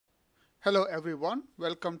Hello everyone,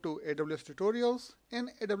 welcome to AWS Tutorials.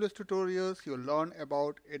 In AWS Tutorials, you'll learn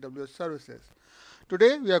about AWS services.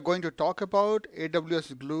 Today we are going to talk about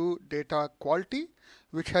AWS Glue Data Quality,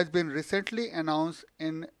 which has been recently announced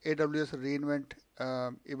in AWS reInvent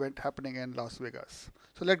event happening in Las Vegas.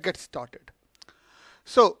 So let's get started.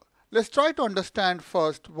 So let's try to understand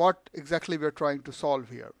first what exactly we're trying to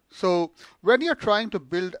solve here. So when you're trying to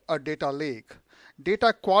build a data lake,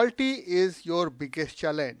 data quality is your biggest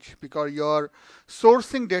challenge because you're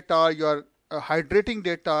sourcing data, you're hydrating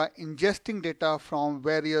data, ingesting data from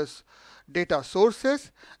various data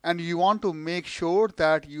sources, and you want to make sure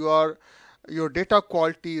that your data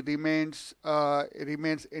quality remains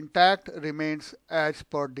intact, remains as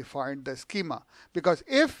per defined the schema. Because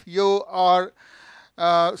if you are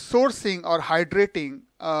sourcing or hydrating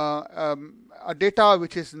a data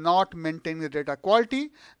which is not maintaining the data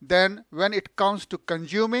quality, then when it comes to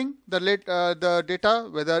consuming the data,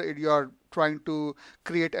 whether you are trying to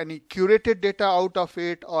create any curated data out of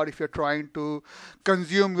it, or if you're trying to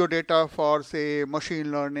consume your data for, say,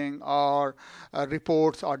 machine learning or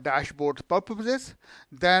reports or dashboards purposes,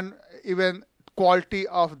 then even quality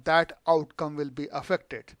of that outcome will be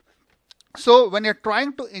affected. So when you're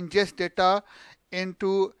trying to ingest data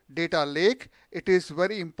into data lake, it is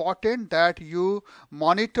very important that you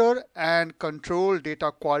monitor and control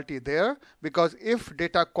data quality there, because if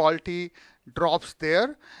data quality drops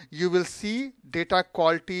there, you will see data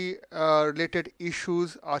quality related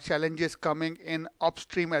issues or challenges coming in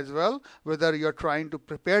upstream as well, whether you're trying to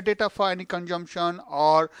prepare data for any consumption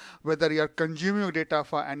or whether you're consuming data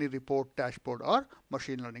for any report, dashboard, or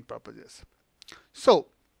machine learning purposes. So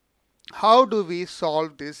how do we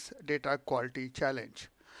solve this data quality challenge?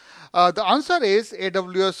 The answer is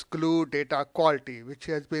AWS Glue Data Quality, which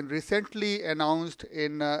has been recently announced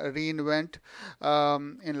in reInvent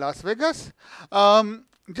in Las Vegas.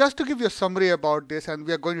 Just to give you a summary about this, and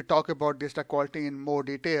we are going to talk about data quality in more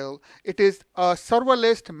detail, it is a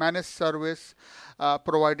serverless managed service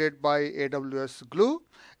provided by AWS Glue.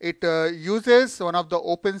 It uses one of the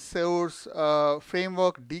open source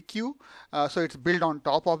framework DQ, so it's built on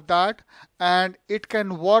top of that, and it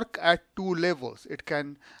can work at two levels. It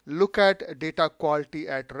can look at data quality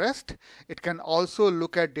at rest. It can also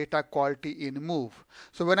look at data quality in move.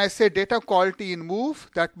 So when I say data quality in move,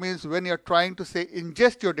 that means when you're trying to, say,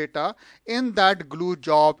 ingest your data in that Glue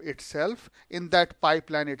job itself, in that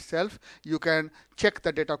pipeline itself, you can check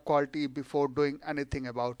the data quality before doing anything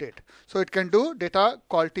about it. So it can do data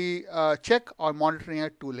quality check or monitoring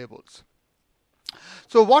at two levels.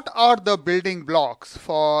 So what are the building blocks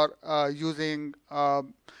for using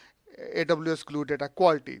AWS Glue Data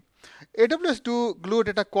Quality? AWS Glue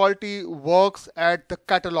Data Quality works at the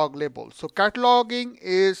catalog level. So cataloging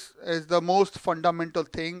is the most fundamental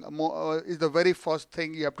thing, is the very first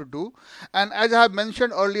thing you have to do. And as I have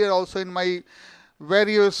mentioned earlier also in my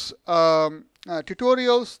various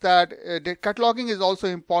tutorials, that the cataloging is also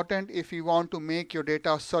important if you want to make your data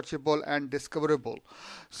searchable and discoverable.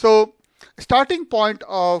 So starting point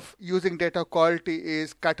of using data quality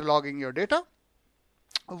is cataloging your data.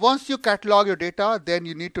 Once you catalog your data, then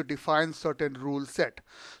you need to define certain rule set.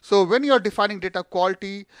 So when you are defining data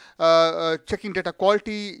quality, checking data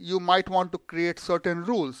quality, you might want to create certain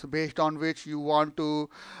rules based on which you want to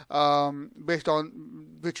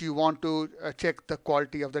check the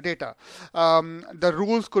quality of the data. The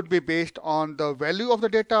rules could be based on the value of the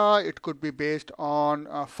data. It could be based on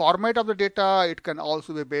format of the data. It can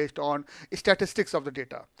also be based on statistics of the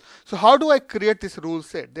data. So how do I create this rule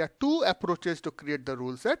set? There are two approaches to create the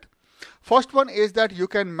rule set. First one is that you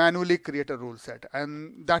can manually create a rule set,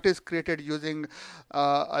 and that is created using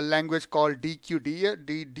a language called DQDL.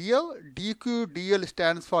 DQDL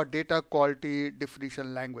stands for Data Quality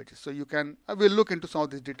Definition Language. So you can, we'll look into some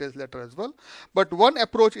of these details later as well. But one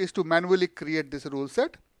approach is to manually create this rule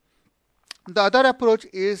set. The other approach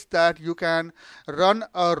is that you can run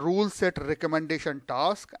a rule set recommendation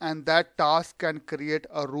task, and that task can create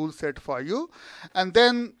a rule set for you. And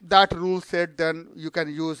then that rule set, then you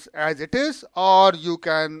can use as it is, or you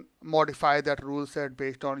can modify that rule set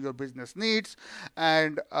based on your business needs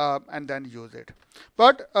and then use it.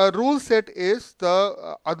 But a rule set is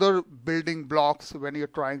the other building blocks when you're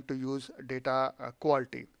trying to use data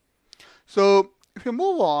quality. So if you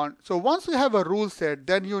move on, so once you have a rule set,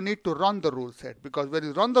 then you need to run the rule set, because when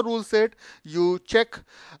you run the rule set, you check,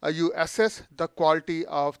 you assess the quality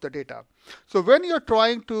of the data. So when you're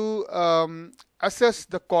trying to assess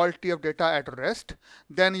the quality of data at rest,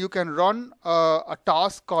 then you can run a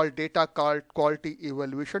task called data quality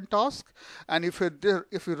evaluation task. And if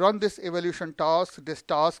you run this evaluation task, this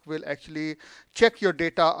task will actually check your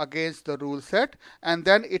data against the rule set, and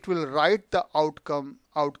then it will write the outcome.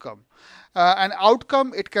 An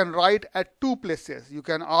outcome it can write at two places. You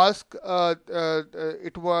can ask data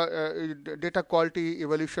quality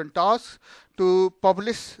evaluation tasks to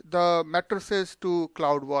publish the matrices to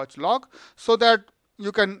CloudWatch log, so that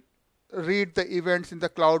you can read the events in the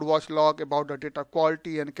CloudWatch log about the data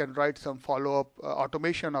quality and can write some follow-up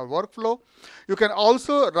automation or workflow. You can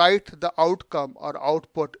also write the outcome or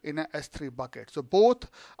output in a S3 bucket. So both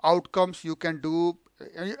outcomes you can do.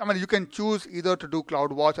 I mean, you can choose either to do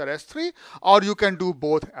CloudWatch or S3, or you can do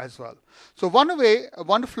both as well. So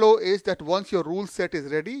one flow is that once your rule set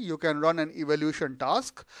is ready, you can run an evaluation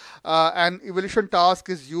task. And evaluation task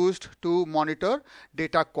is used to monitor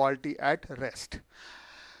data quality at rest.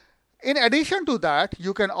 In addition to that,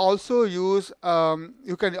 you can also use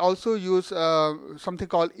something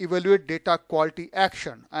called evaluate data quality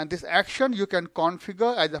action, and this action you can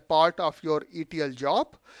configure as a part of your ETL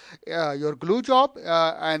job, your glue job,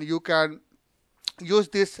 and you can use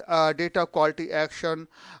this data quality action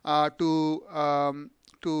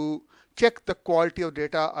to check the quality of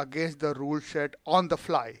data against the rule set on the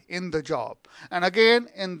fly in the job. And again,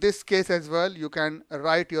 in this case as well, you can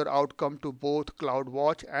write your outcome to both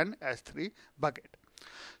CloudWatch and S3 bucket.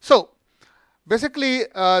 So basically,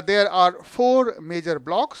 there are four major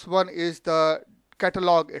blocks. One is the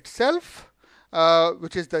catalog itself,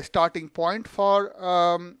 which is the starting point for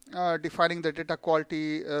defining the data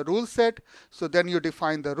quality rule set. So then you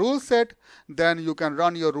define the rule set. Then you can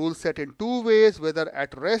run your rule set in two ways, whether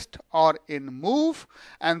at rest or in move.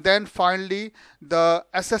 And then finally, the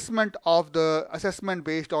assessment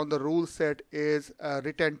based on the rule set is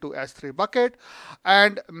written to S3 bucket,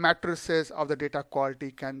 and matrices of the data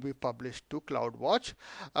quality can be published to CloudWatch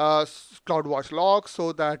log,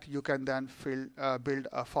 so that you can then build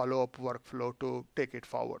a follow-up workflow to take it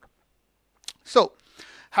forward. So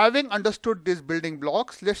having understood these building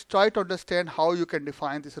blocks, let's try to understand how you can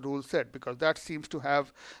define this rule set, because that seems to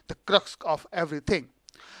have the crux of everything.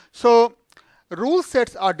 So rule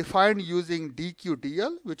sets are defined using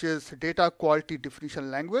DQDL, which is data quality definition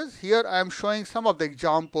language. Here I am showing some of the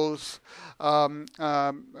examples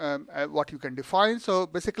what you can define. So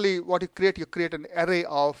basically what you create an array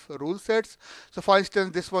of rule sets. So for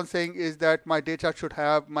instance, this one saying is that my data should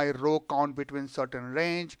have my row count between certain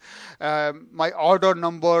range. My order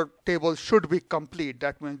number table should be complete.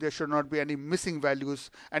 That means there should not be any missing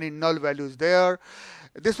values, any null values there.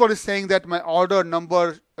 This one is saying that my order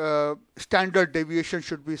number standard deviation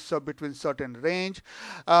should be between certain range.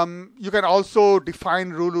 You can also define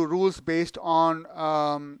rules based on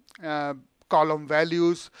column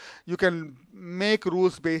values. You can make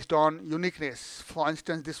rules based on uniqueness. For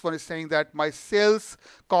instance, this one is saying that my sales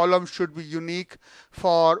column should be unique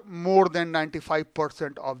for more than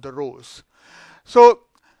 95% of the rows. So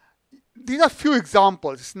these are few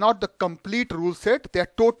examples. It's not the complete rule set. There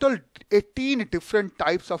are total 18 different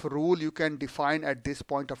types of rule you can define at this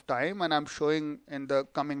point of time, and I'm showing in the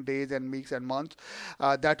coming days and weeks and months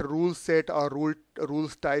that rule set or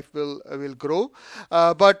rules type will grow.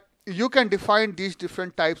 But you can define these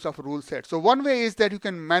different types of rule sets. So one way is that you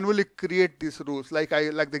can manually create these rules, like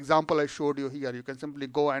the example I showed you here. You can simply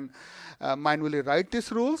go and manually write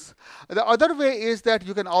these rules. The other way is that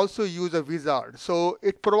you can also use a wizard. So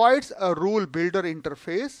it provides a rule builder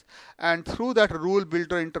interface, and through that rule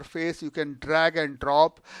builder interface you can drag and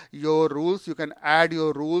drop your rules. You can add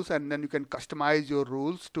your rules, and then you can customize your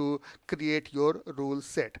rules to create your rule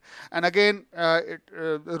set. And again,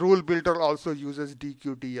 rule builder also uses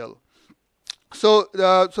DQDL. So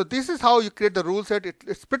this is how you create the rule set.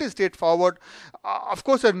 It's pretty straightforward. Of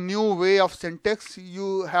course, a new way of syntax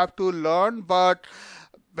you have to learn, but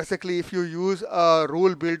basically if you use a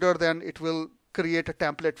rule builder, then it will create a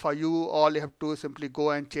template for you. All you have to do is simply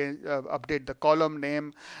go and change, update the column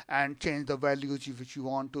name and change the values which you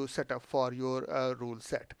want to set up for your rule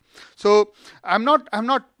set. So I'm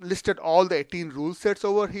not listed all the 18 rule sets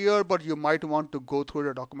over here, but you might want to go through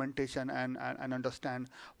the documentation and understand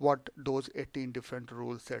what those 18 different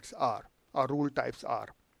rule sets are, or rule types are.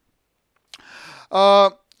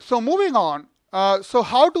 So moving on, so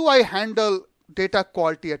how do I handle data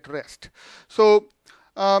quality at rest? So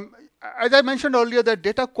as I mentioned earlier, that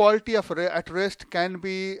data quality at rest can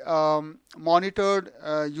be monitored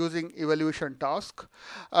using evaluation task,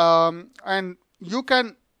 and you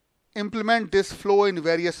can implement this flow in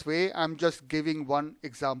various way. I'm just giving one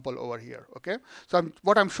example over here. Okay, so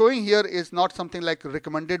what I'm showing here is not something like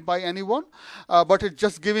recommended by anyone, but it's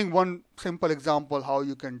just giving one simple example how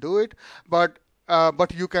you can do it. But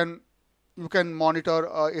you can monitor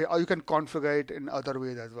or you can configure it in other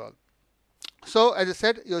ways as well. So as I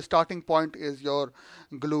said, your starting point is your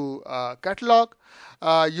Glue catalog.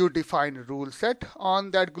 You define rule set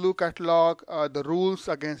on that Glue catalog, the rules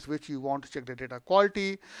against which you want to check the data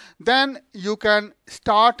quality. Then you can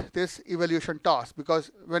start this evaluation task,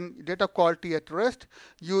 because when data quality at rest,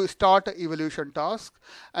 you start an evaluation task.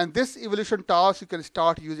 And this evaluation task, you can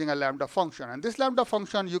start using a Lambda function. And this Lambda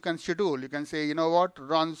function you can schedule. You can say, you know what,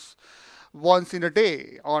 runs once in a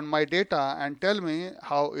day on my data and tell me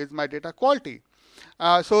how is my data quality.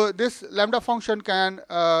 So this Lambda function can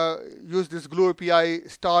use this Glue API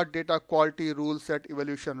start data quality rule set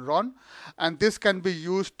evaluation run, and this can be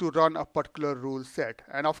used to run a particular rule set.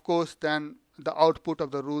 And of course, then the output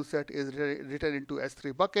of the rule set is written into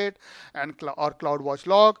S3 bucket and or CloudWatch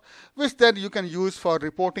log, which then you can use for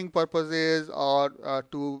reporting purposes or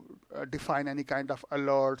to define any kind of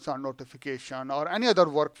alerts or notification or any other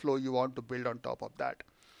workflow you want to build on top of that.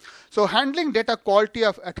 So handling data quality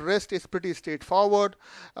at rest is pretty straightforward.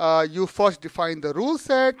 You first define the rule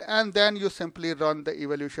set, and then you simply run the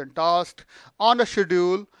evaluation task on a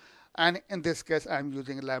schedule. And in this case, I'm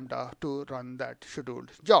using Lambda to run that scheduled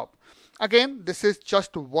job. Again, this is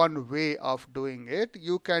just one way of doing it.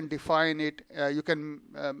 You can define it, you can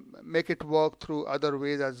make it work through other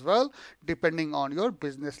ways as well, depending on your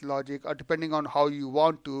business logic or depending on how you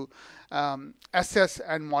want to assess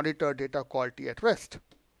and monitor data quality at rest.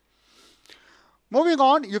 Moving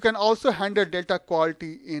on, you can also handle data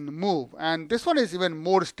quality in Move. And this one is even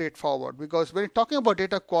more straightforward, because when you're talking about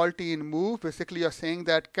data quality in Move, basically you're saying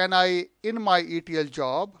that can I, in my ETL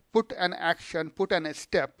job, put an action, put a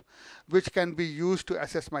step which can be used to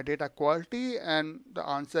assess my data quality? And the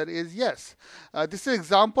answer is yes. This is an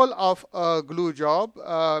example of a Glue job,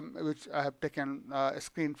 which I have taken a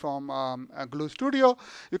screen from Glue Studio.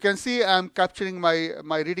 You can see I'm capturing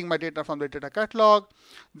reading my data from the data catalog.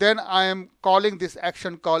 Then I am calling this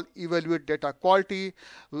action called evaluate data quality,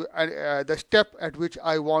 the step at which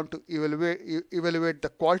I want to evaluate the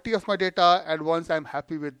quality of my data. And once I'm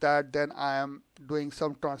happy with that, then I am doing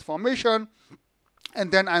some transformation. And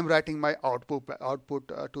then I'm writing my output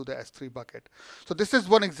to the S3 bucket. So this is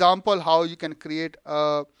one example how you can create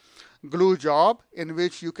a Glue job in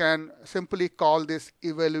which you can simply call this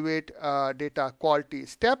evaluate data quality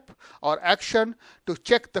step or action to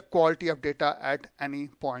check the quality of data at any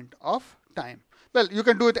point of time. Well, you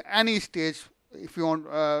can do it at any stage if you want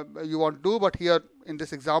to do, but here in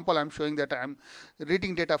this example, I'm showing that I'm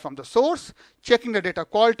reading data from the source, checking the data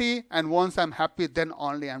quality, and once I'm happy, then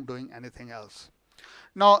only I'm doing anything else.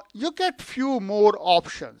 Now, you get few more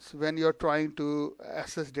options when you're trying to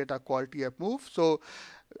assess data quality at Move. So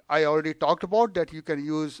I already talked about that you can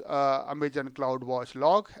use Amazon CloudWatch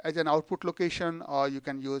log as an output location, or you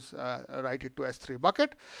can use write it to S3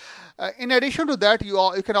 bucket. In addition to that,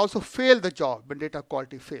 you can also fail the job when data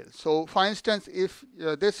quality fails. So for instance, if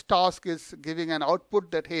this task is giving an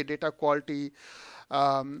output that, hey, data quality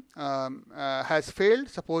has failed.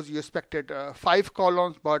 Suppose you expected 5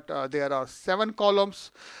 columns, but there are 7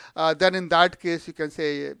 columns. Then in that case, you can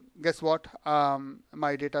say, guess what?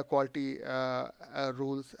 My data quality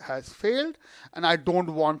rules has failed, and I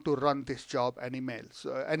don't want to run this job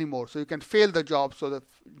anymore. So you can fail the job, so the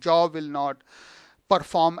job will not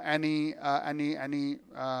perform any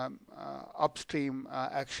upstream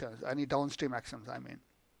actions, any downstream actions, I mean.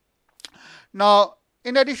 Now,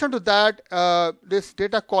 in addition to that, this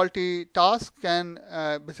data quality task can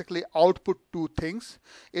basically output 2 things.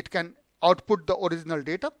 It can output the original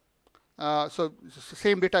data. So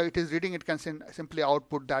same data it is reading, it can simply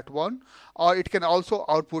output that one, or it can also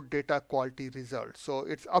output data quality results. So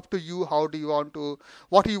it's up to you what do you want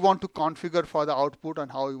to configure for the output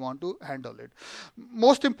and how you want to handle it.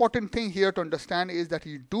 Most important thing here to understand is that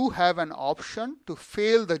you do have an option to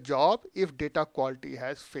fail the job if data quality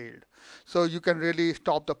has failed. So you can really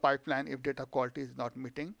stop the pipeline if data quality is not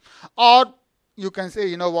meeting, or you can say,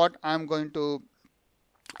 you know what, I'm going to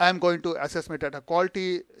assess my data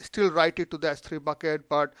quality, still write it to the S3 bucket,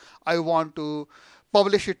 but I want to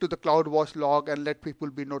publish it to the CloudWatch log and let people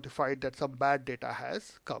be notified that some bad data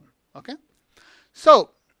has come. Okay. So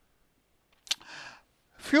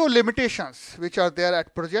few limitations which are there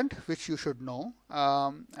at present, which you should know.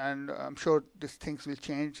 and I'm sure these things will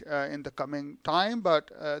change in the coming time,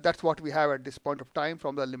 but that's what we have at this point of time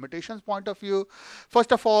from the limitations point of view.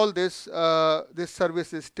 First of all, this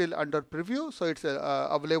service is still under preview, so it's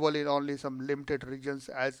available in only some limited regions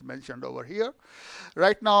as mentioned over here.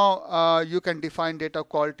 Right now, you can define data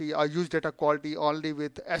quality or use data quality only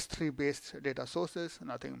with S3 based data sources,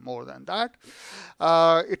 nothing more than that.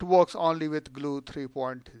 It works only with Glue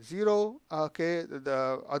 3.0. Okay,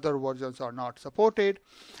 the other versions are not supported,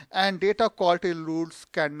 and data quality rules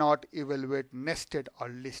cannot evaluate nested or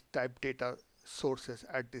list type data sources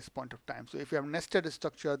at this point of time. So if you have nested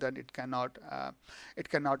structure, then it cannot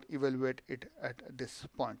evaluate it at this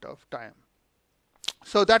point of time.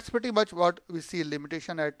 So that's pretty much what we see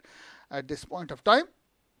limitation at this point of time.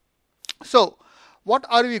 So what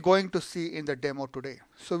are we going to see in the demo today?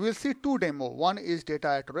 So we'll see two demos. One is data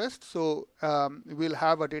at rest. So we'll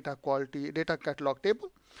have a data catalog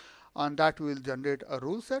table. On that, we'll generate a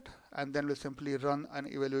rule set, and then we'll simply run an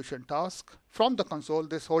evaluation task from the console.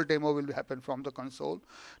 This whole demo will happen from the console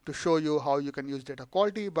to show you how you can use data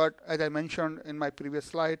quality. But as I mentioned in my previous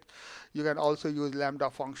slide, you can also use Lambda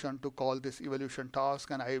function to call this evaluation task.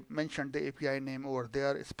 And I mentioned the API name over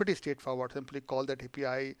there. It's pretty straightforward. Simply call that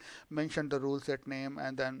API, mention the rule set name,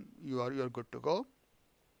 and then you're good to go.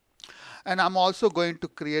 And I'm also going to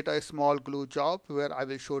create a small Glue job where I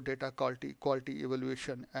will show data quality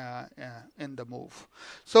evaluation in the move.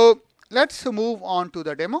 So let's move on to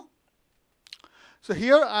the demo. So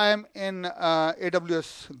here I am in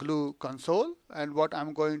AWS Glue console, and what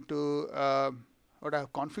I'm going to what I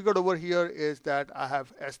have configured over here is that I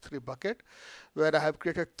have S3 bucket where I have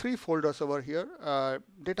created 3 folders over here.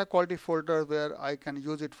 Data quality folder where I can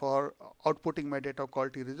use it for outputting my data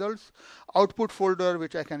quality results. Output folder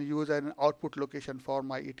which I can use as an output location for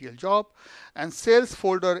my ETL job. And sales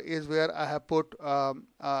folder is where I have put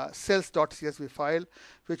sales.csv file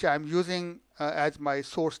which I'm using as my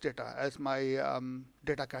source data, as my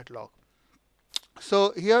data catalog.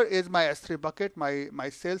 So here is my S3 bucket, my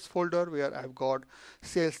sales folder where I've got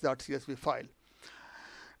sales.csv file.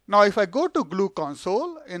 Now if I go to Glue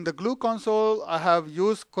console, in the Glue console I have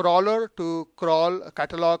used crawler to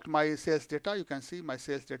catalog my sales data. You can see my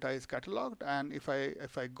sales data is cataloged, and if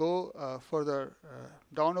I go further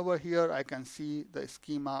down over here, I can see the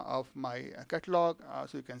schema of my catalog.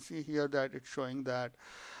 So you can see here that it's showing that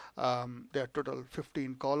there are total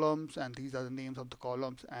 15 columns, and these are the names of the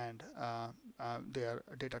columns and their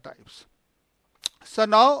data types. So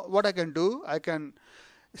now what I can do, I can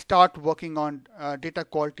start working on data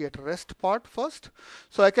quality at rest part first.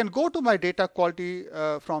 So I can go to my data quality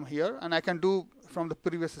from here, and I can do from the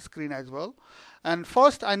previous screen as well. And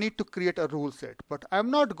first I need to create a rule set, but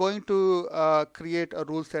I'm not going to create a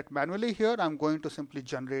rule set manually here. I'm going to simply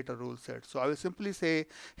generate a rule set. So I will simply say,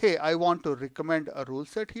 hey, I want to recommend a rule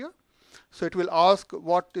set here. So it will ask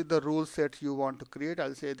what is the rule set you want to create.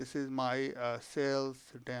 I'll say this is my sales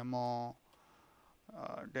demo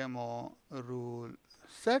rule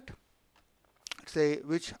set. Say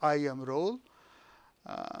which IAM role.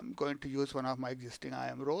 I'm going to use one of my existing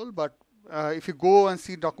IAM role, but if you go and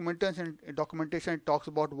see documentation, it talks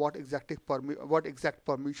about what exact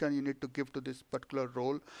permission you need to give to this particular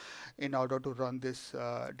role in order to run this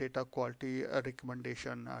data quality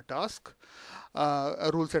recommendation task,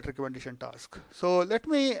 a rule set recommendation task. So let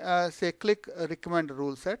me say click recommend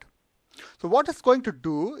rule set. So what it's going to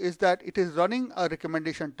do is that it is running a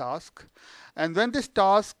recommendation task, and when this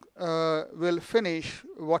task will finish,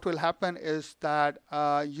 what will happen is that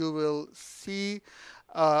you will see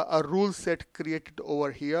a rule set created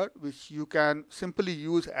over here, which you can simply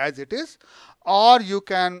use as it is, or you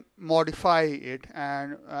can modify it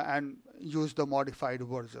and use the modified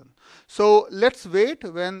version. So let's wait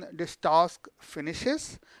when this task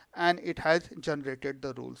finishes and it has generated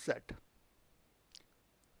the rule set.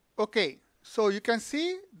 Okay, so you can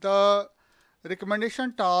see the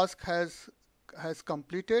recommendation task has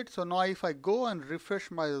completed. So now if I go and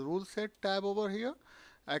refresh my rule set tab over here,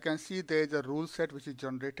 I can see there is a rule set which is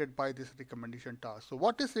generated by this recommendation task. So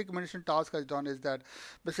what this recommendation task has done is that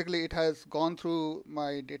basically it has gone through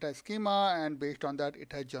my data schema, and based on that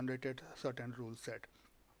it has generated certain rule set.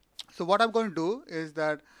 So what I'm going to do is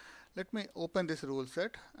that let me open this rule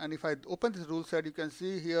set, and if I open this rule set, you can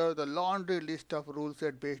see here the laundry list of rule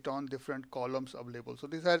set based on different columns available. So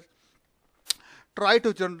this has tried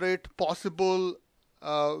to generate possible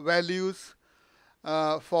values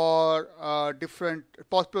for different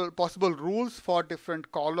possible rules for different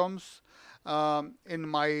columns in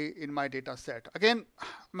my data set. Again, I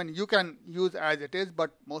mean, you can use as it is,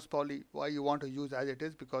 but most probably why you want to use as it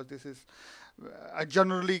is, because this is a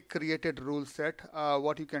generally created rule set.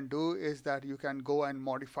 What you can do is that you can go and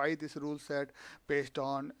modify this rule set based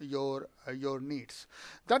on your needs.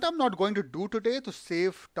 That I'm not going to do today to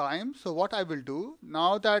save time. So what I will do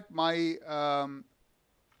now that my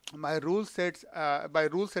rule set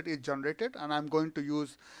is generated and I'm going to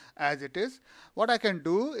use as it is, what I can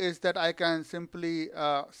do is that I can simply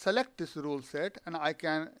select this rule set and I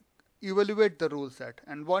can evaluate the rule set.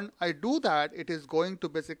 And when I do that, it is going to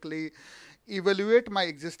basically evaluate my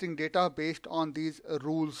existing data based on these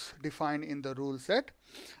rules defined in the rule set.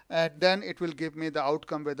 And then it will give me the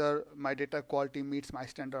outcome whether my data quality meets my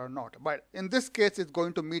standard or not. But in this case, it's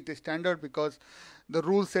going to meet the standard because the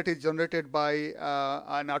rule set is generated by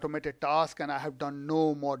an automated task and I have done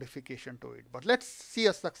no modification to it. But let's see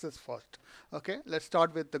a success first. Okay, let's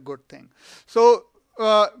start with the good thing. So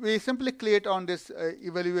we simply click on this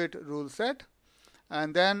evaluate rule set,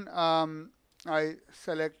 and then I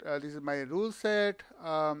select this is my rule set.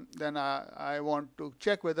 Then I want to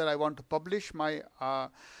check whether I want to publish my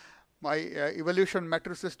evaluation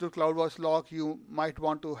matrices to CloudWatch log. You might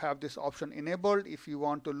want to have this option enabled if you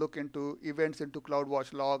want to look into events into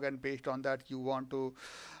CloudWatch log, and based on that you want to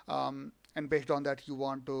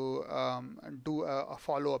do a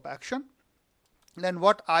follow-up action. Then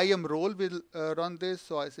what IAM role will run this.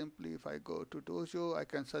 So I simply, if I go to Dojo, I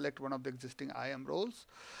can select one of the existing IAM roles.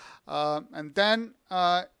 And then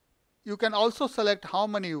you can also select how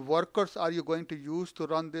many workers are you going to use to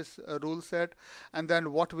run this rule set, and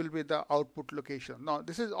then what will be the output location. Now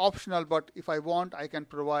this is optional, but if I want, I can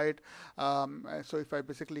provide. So if I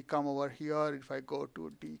basically come over here, if I go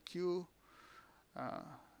to DQ,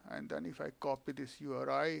 and then if I copy this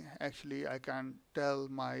URI, actually I can tell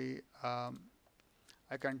my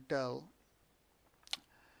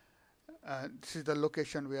this is the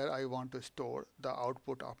location where I want to store the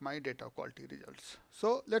output of my data quality results.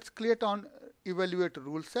 So let's click on evaluate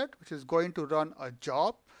rule set, which is going to run a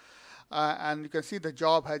job. And you can see the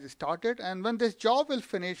job has started. And when this job will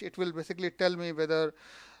finish, it will basically tell me whether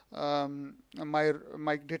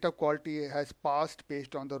my data quality has passed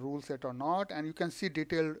based on the rule set or not. And you can see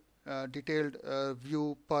detailed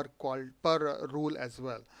view per rule as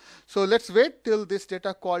well. So let's wait till this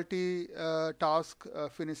data quality task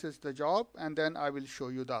finishes the job, and then I will show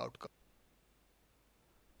you the outcome.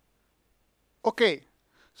 Okay,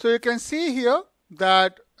 so you can see here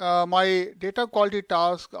that my data quality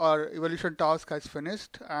task or evaluation task has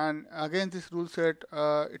finished, and again this rule set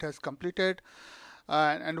it has completed.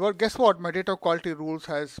 And guess what? My data quality rules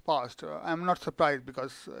has passed. I'm not surprised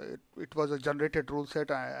because it was a generated rule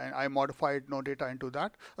set. I modified no data into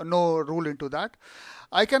that, no rule into that.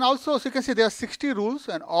 I can also, so you can see there are 60 rules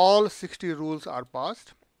and all 60 rules are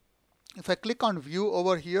passed. If I click on view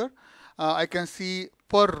over here, I can see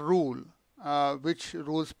per rule which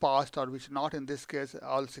rules passed or which not. In this case,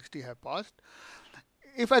 all 60 have passed.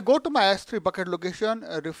 If I go to my S3 bucket location,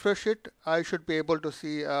 refresh it, I should be able to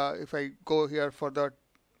see, if I go here for the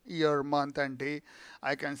year, month, and day,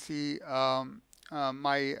 I can see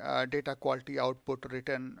my data quality output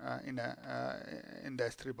written in the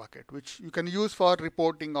S3 bucket, which you can use for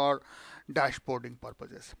reporting or dashboarding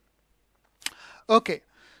purposes. Okay,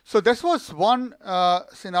 so this was one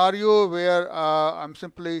scenario where I'm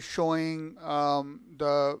simply showing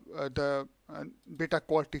the data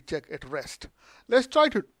quality check at rest. Let's try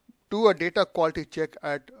to do a data quality check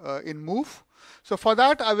in Move. So for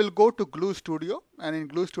that, I will go to Glue Studio, and in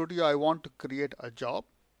Glue Studio, I want to create a job.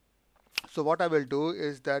 So what I will do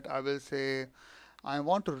is that I will say, I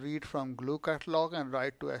want to read from Glue catalog and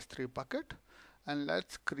write to S3 bucket, and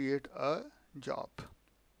let's create a job.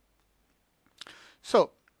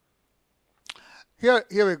 So here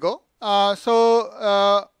we go.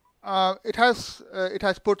 It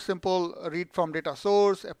has put simple read from data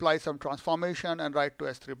source, apply some transformation, and write to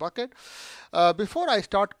S3 bucket. Before I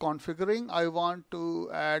start configuring, I want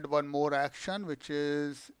to add one more action, which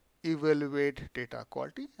is evaluate data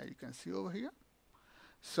quality, as you can see over here.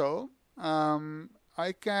 So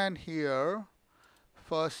I can here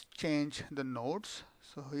first change the nodes.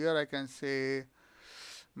 So here I can say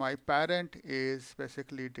my parent is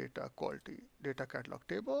basically data quality, data catalog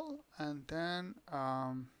table, and then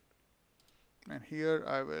and here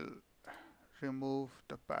I will remove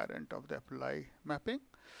the parent of the apply mapping,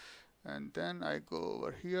 and then I go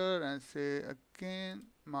over here and say again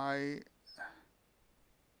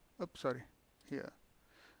here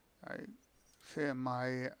I say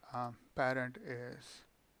my parent is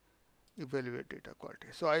evaluate data quality.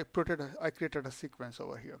 So I created a sequence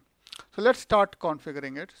over here. So let's start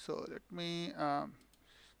configuring it. So let me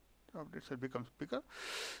this will become bigger.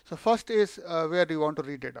 So first is where do you want to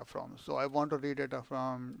read data from? So I want to read data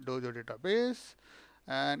from Dojo database,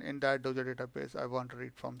 and in that Dojo database I want to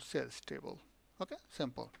read from sales table. Okay,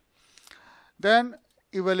 simple. Then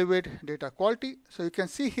evaluate data quality. So you can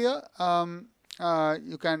see here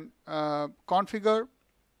you can configure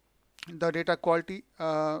the data quality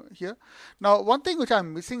here. Now one thing which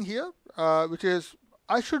I'm missing here, which is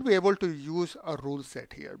I should be able to use a rule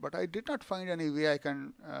set here, but I did not find any way I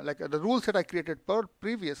can, like the rule set I created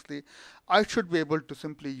previously, I should be able to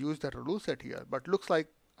simply use that rule set here, but looks like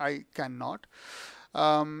I cannot,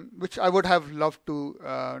 which I would have loved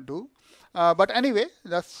to do. But anyway,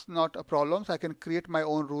 that's not a problem. So I can create my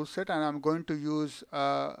own rule set, and I'm going to use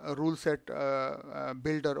a rule set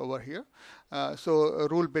builder over here. So a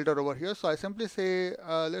rule builder over here. So I simply say,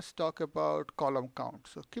 let's talk about column count.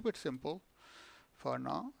 So keep it simple for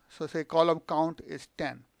now. So say column count is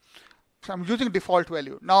 10. So I'm using default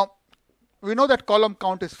value. Now we know that column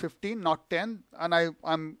count is 15, not 10, and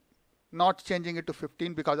I'm not changing it to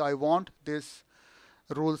 15 because I want this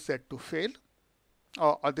rule set to fail,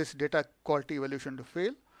 or this data quality evaluation to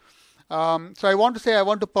fail. So I want to say I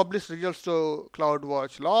want to publish results to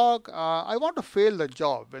CloudWatch log. I want to fail the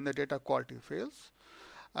job when the data quality fails.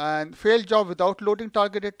 And fail job without loading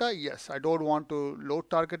target data, yes, I don't want to load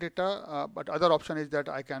target data, but other option is that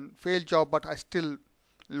I can fail job, but I still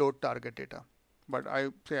load target data. But I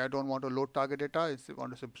say I don't want to load target data, I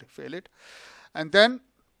want to simply fail it. And then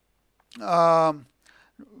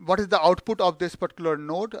what is the output of this particular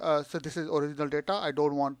node? So this is original data. I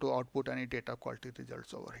don't want to output any data quality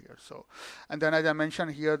results over here. So, and then as I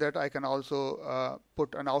mentioned here that I can also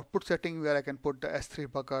put an output setting where I can put the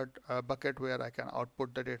S3 bucket where I can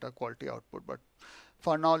output the data quality output. But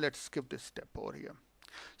for now, let's skip this step over here.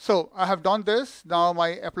 So I have done this. Now my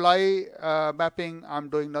apply mapping, I'm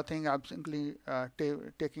doing nothing. I'm simply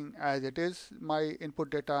taking as it is my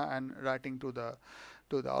input data and writing to the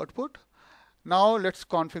output. Now let's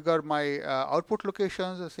configure my output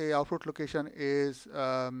locations. Say output location is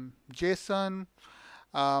JSON,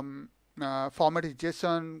 format is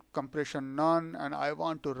JSON, compression none, and I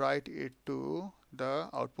want to write it to the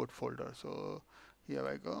output folder. So here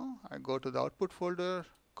I go to the output folder,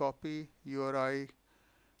 copy URI,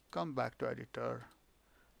 come back to editor,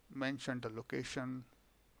 mention the location.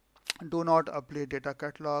 Do not update data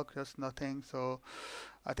catalog, just nothing. So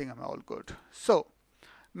I think I'm all good. So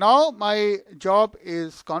now my job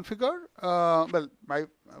is configured. Well, my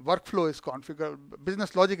workflow is configured.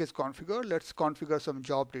 Business logic is configured. Let's configure some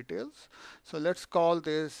job details. So let's call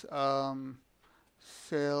this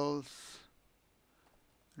sales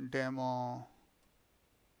demo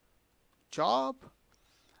job.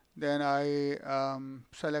 Then I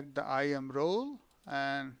select the IAM role,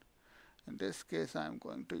 and in this case I'm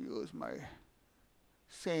going to use my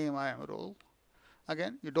same IAM role.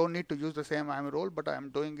 Again, you don't need to use the same IAM role, but I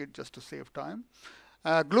am doing it just to save time.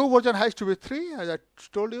 Glue version has to be 3. As I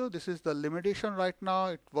told you, this is the limitation right now.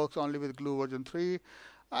 It works only with Glue version 3.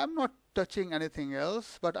 I'm not touching anything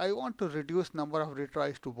else, but I want to reduce number of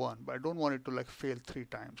retries to 1. But I don't want it to like fail 3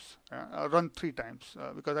 times, run 3 times,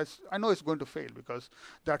 because I know it's going to fail because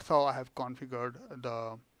that's how I have configured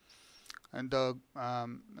the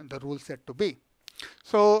rule set to be.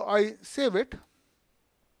 So I save it.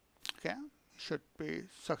 Okay. Should be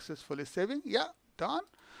successfully saving. Yeah, done.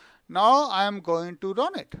 Now I am going to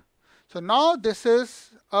run it. So now this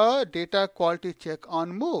is a data quality check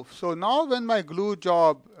on move. So now when my glue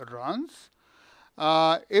job runs,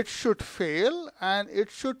 it should fail, and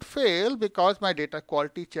it should fail because my data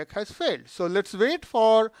quality check has failed. So let's wait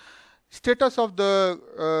for status of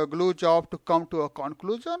the glue job to come to a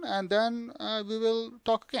conclusion, and then we will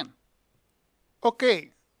talk again.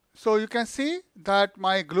 Okay. So you can see that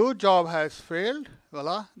my glue job has failed.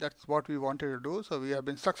 Voila, that's what we wanted to do. So we have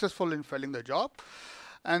been successful in failing the job.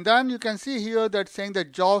 And then you can see here that saying the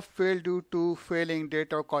job failed due to failing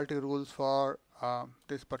data quality rules for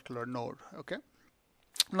this particular node. Okay.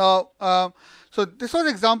 Now, so this was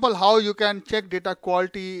example how you can check data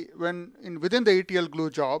quality when within the ETL glue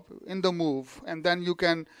job in the move, and then you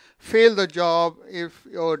can fail the job if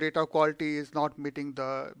your data quality is not meeting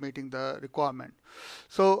the requirement.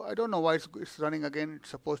 So I don't know why it's running again.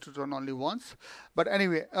 It's supposed to run only once, but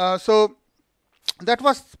anyway, so that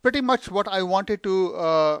was pretty much what I wanted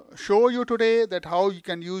to show you today, that how you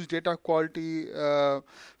can use data quality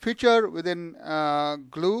feature within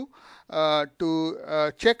Glue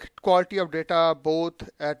to check quality of data both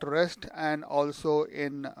at rest and also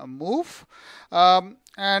in move.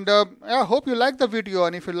 And I hope you like the video,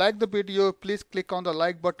 and if you like the video, please click on the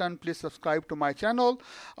like button. Please subscribe to my channel.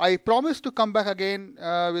 I promise to come back again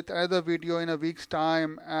with another video in a week's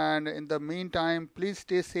time, and in the meantime, please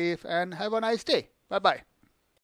stay safe and have a nice day. Bye bye.